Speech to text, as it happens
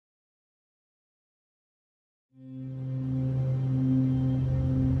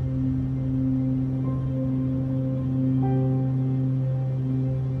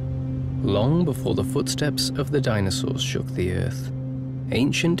Long before the footsteps of the dinosaurs shook the earth,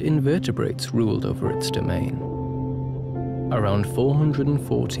 ancient invertebrates ruled over its domain. Around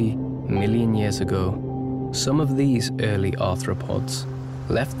 440 million years ago, some of these early arthropods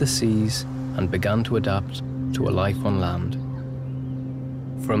left the seas and began to adapt to a life on land.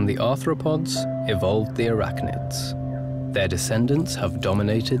 From the arthropods evolved the arachnids. Their descendants have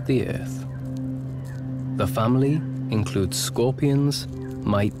dominated the earth. The family includes scorpions,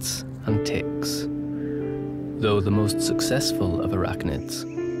 mites, and ticks, though the most successful of arachnids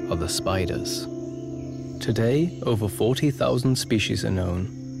are the spiders. Today, over 40,000 species are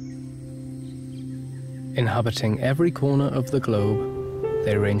known. Inhabiting every corner of the globe,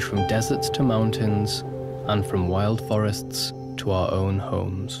 they range from deserts to mountains, and from wild forests to our own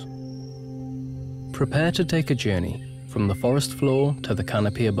homes. Prepare to take a journey from the forest floor to the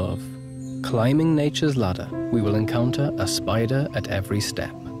canopy above. Climbing nature's ladder, we will encounter a spider at every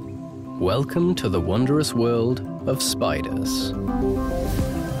step. Welcome to the wondrous world of spiders.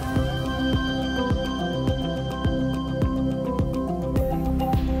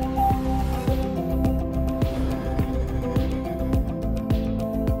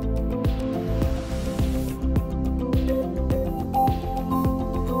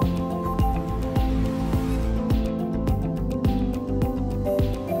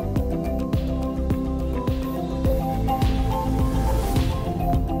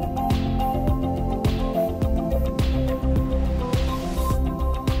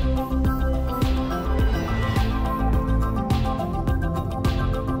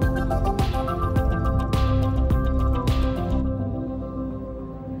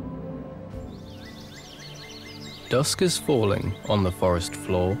 Dusk is falling on the forest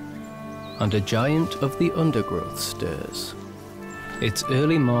floor, and a giant of the undergrowth stirs. It's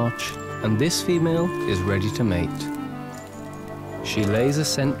early March, and this female is ready to mate. She lays a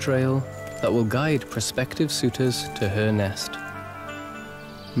scent trail that will guide prospective suitors to her nest.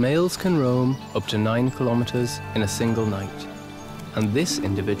 Males can roam up to 9 kilometers in a single night, and this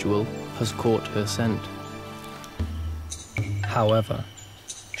individual has caught her scent. However,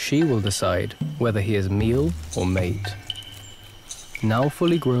 she will decide whether he is meal or mate. Now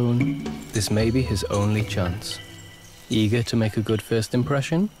fully grown, this may be his only chance. Eager to make a good first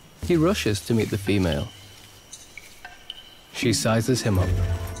impression, he rushes to meet the female. She sizes him up.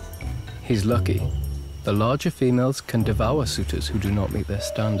 He's lucky. The larger females can devour suitors who do not meet their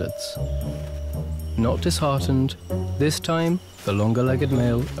standards. Not disheartened, this time the longer-legged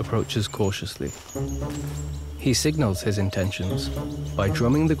male approaches cautiously. He signals his intentions by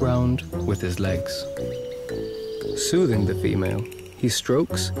drumming the ground with his legs. Soothing the female, he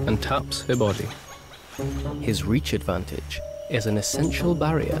strokes and taps her body. His reach advantage is an essential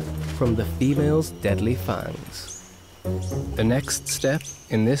barrier from the female's deadly fangs. The next step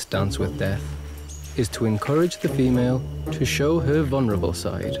in this dance with death is to encourage the female to show her vulnerable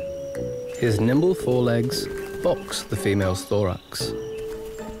side. His nimble forelegs box the female's thorax.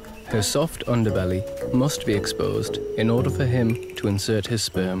 Her soft underbelly must be exposed in order for him to insert his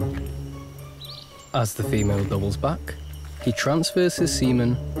sperm. As the female doubles back, he transfers his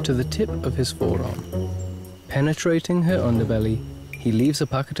semen to the tip of his forearm. Penetrating her underbelly, he leaves a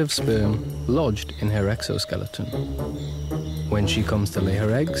packet of sperm lodged in her exoskeleton. When she comes to lay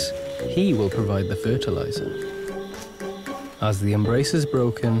her eggs, he will provide the fertilizer. As the embrace is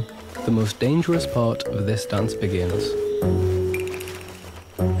broken, the most dangerous part of this dance begins.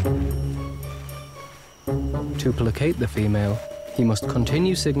 To placate the female, he must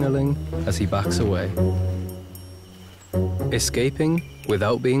continue signaling as he backs away. Escaping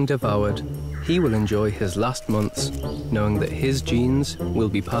without being devoured, he will enjoy his last months knowing that his genes will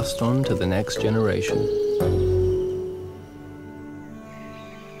be passed on to the next generation.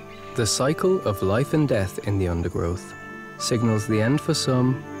 The cycle of life and death in the undergrowth signals the end for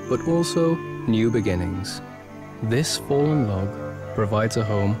some, but also new beginnings. This fallen log provides a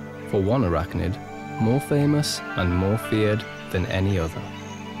home for one arachnid more famous and more feared than any other.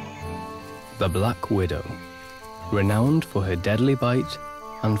 The Black Widow, renowned for her deadly bite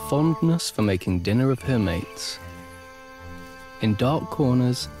and fondness for making dinner of her mates. In dark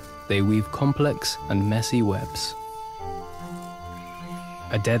corners, they weave complex and messy webs.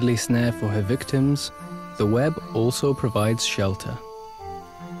 A deadly snare for her victims, the web also provides shelter.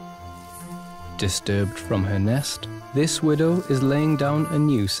 Disturbed from her nest, this widow is laying down a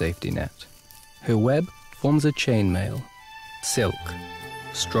new safety net. Her web forms a chainmail. Silk,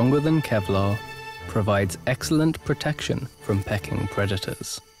 stronger than Kevlar, provides excellent protection from pecking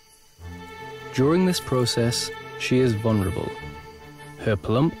predators. During this process, she is vulnerable. Her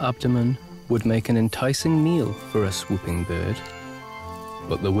plump abdomen would make an enticing meal for a swooping bird.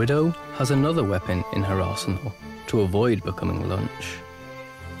 But the widow has another weapon in her arsenal to avoid becoming lunch.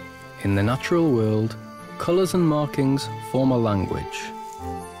 In the natural world, colours and markings form a language,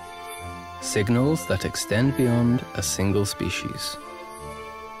 signals that extend beyond a single species.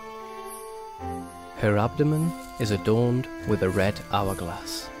 Her abdomen is adorned with a red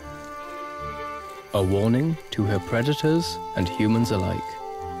hourglass, a warning to her predators and humans alike.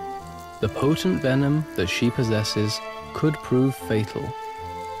 The potent venom that she possesses could prove fatal.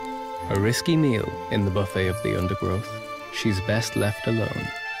 A risky meal in the buffet of the undergrowth, she's best left alone.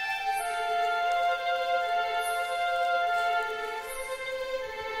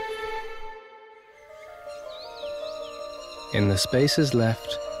 In the spaces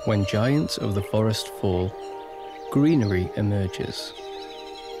left when giants of the forest fall, greenery emerges.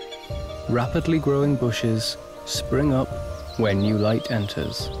 Rapidly growing bushes spring up where new light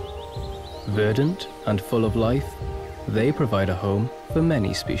enters. Verdant and full of life, they provide a home for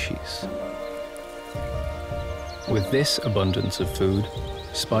many species. With this abundance of food,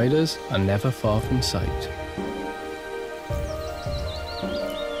 spiders are never far from sight.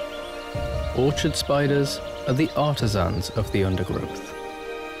 Orchard spiders are the artisans of the undergrowth.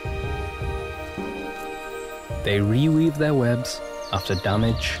 They reweave their webs after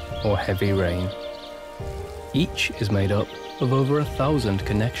damage or heavy rain. Each is made up of over 1,000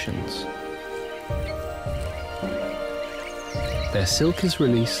 connections. Their silk is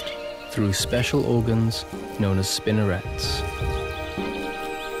released through special organs known as spinnerets.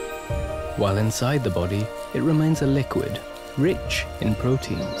 While inside the body, it remains a liquid, rich in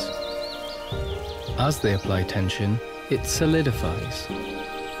proteins. As they apply tension, it solidifies,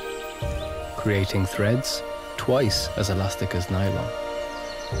 creating threads twice as elastic as nylon.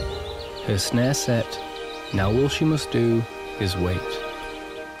 Her snare set, now all she must do is wait.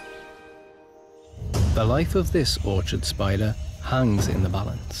 The life of this orchard spider hangs in the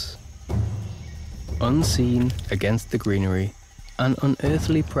balance. Unseen against the greenery, an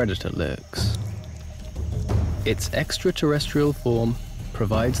unearthly predator lurks. Its extraterrestrial form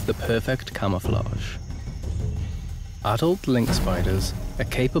provides the perfect camouflage. Adult lynx spiders are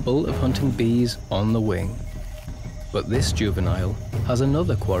capable of hunting bees on the wing, but this juvenile has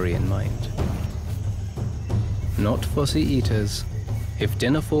another quarry in mind. Not fussy eaters, if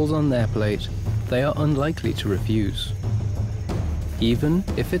dinner falls on their plate, they are unlikely to refuse, even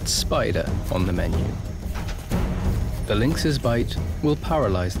if it's spider on the menu. The lynx's bite will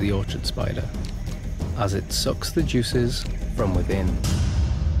paralyze the orchard spider, as it sucks the juices from within.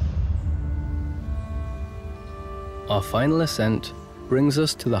 Our final ascent brings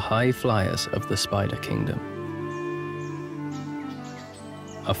us to the high flyers of the spider kingdom.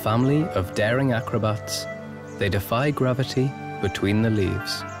 A family of daring acrobats, they defy gravity between the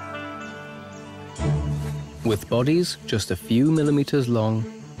leaves. With bodies just a few millimeters long,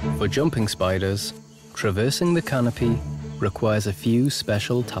 for jumping spiders, traversing the canopy requires a few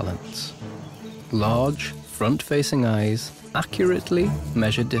special talents. Large, front-facing eyes accurately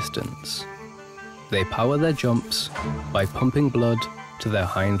measure distance. They power their jumps by pumping blood to their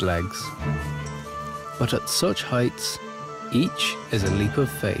hind legs. But at such heights, each is a leap of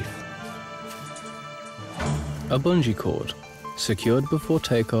faith. A bungee cord, secured before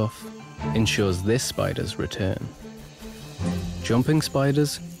takeoff, ensures this spider's return. Jumping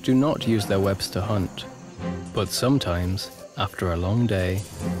spiders do not use their webs to hunt, but sometimes, after a long day,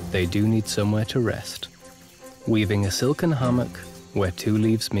 they do need somewhere to rest. Weaving a silken hammock where two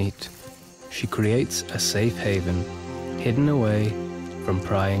leaves meet, she creates a safe haven, hidden away from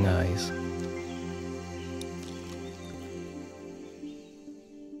prying eyes.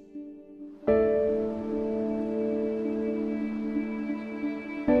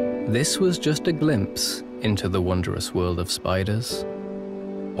 This was just a glimpse into the wondrous world of spiders.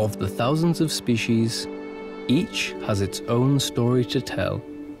 Of the thousands of species, each has its own story to tell.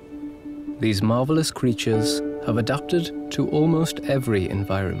 These marvelous creatures have adapted to almost every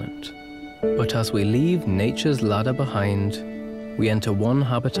environment. But as we leave nature's ladder behind, we enter one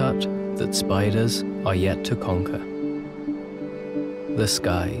habitat that spiders are yet to conquer: the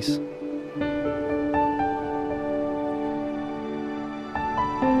skies.